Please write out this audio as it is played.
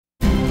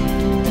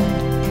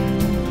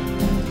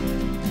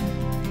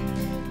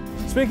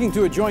Speaking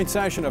to a joint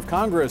session of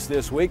Congress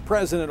this week,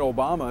 President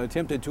Obama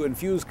attempted to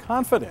infuse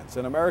confidence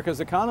in America's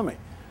economy.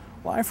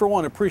 Well, I, for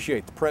one,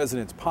 appreciate the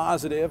president's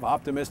positive,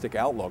 optimistic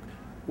outlook,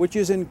 which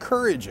is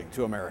encouraging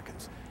to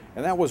Americans.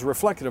 And that was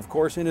reflected, of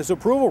course, in his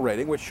approval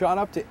rating, which shot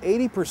up to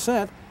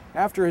 80%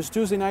 after his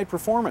Tuesday night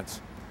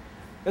performance.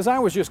 As I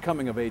was just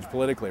coming of age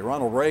politically,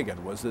 Ronald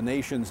Reagan was the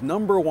nation's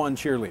 #1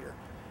 cheerleader.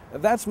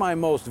 That's my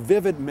most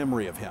vivid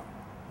memory of him.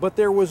 But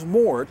there was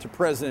more to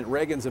President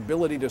Reagan's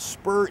ability to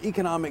spur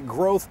economic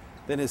growth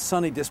than his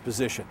sunny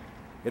disposition.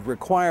 It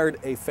required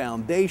a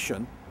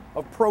foundation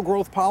of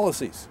pro-growth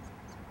policies.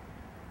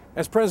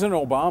 As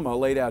President Obama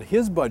laid out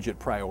his budget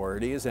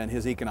priorities and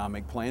his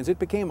economic plans, it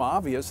became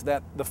obvious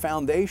that the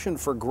foundation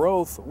for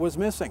growth was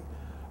missing.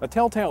 A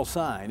telltale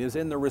sign is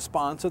in the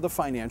response of the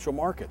financial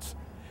markets.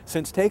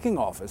 Since taking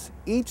office,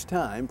 each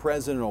time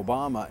President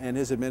Obama and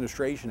his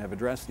administration have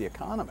addressed the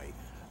economy,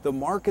 the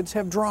markets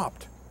have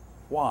dropped.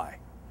 Why?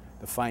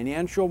 The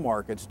financial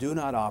markets do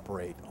not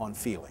operate on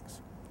feelings.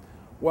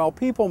 While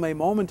people may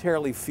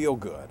momentarily feel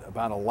good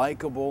about a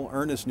likable,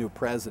 earnest new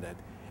president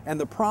and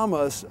the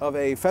promise of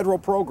a federal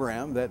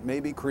program that may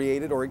be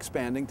created or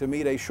expanding to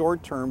meet a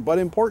short-term but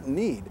important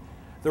need,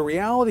 the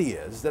reality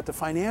is that the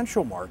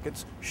financial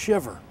markets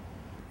shiver.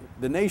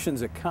 The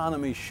nation's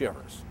economy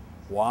shivers.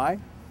 Why?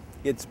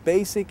 It's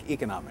basic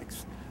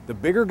economics. The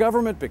bigger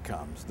government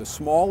becomes, the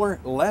smaller,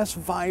 less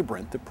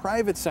vibrant the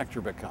private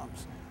sector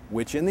becomes,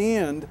 which in the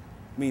end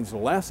means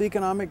less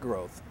economic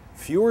growth,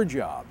 fewer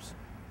jobs,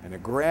 and a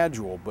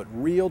gradual but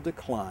real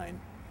decline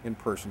in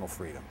personal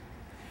freedom.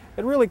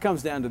 It really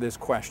comes down to this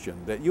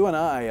question that you and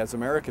I, as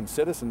American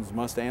citizens,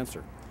 must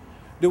answer.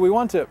 Do we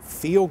want to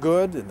feel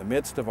good in the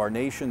midst of our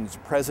nation's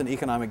present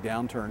economic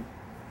downturn?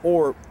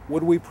 Or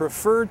would we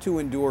prefer to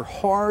endure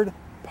hard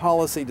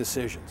policy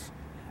decisions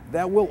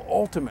that will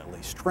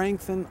ultimately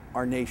strengthen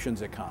our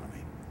nation's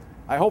economy?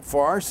 I hope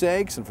for our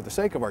sakes and for the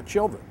sake of our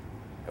children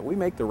that we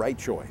make the right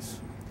choice.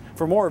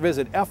 For more,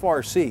 visit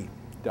frc.org.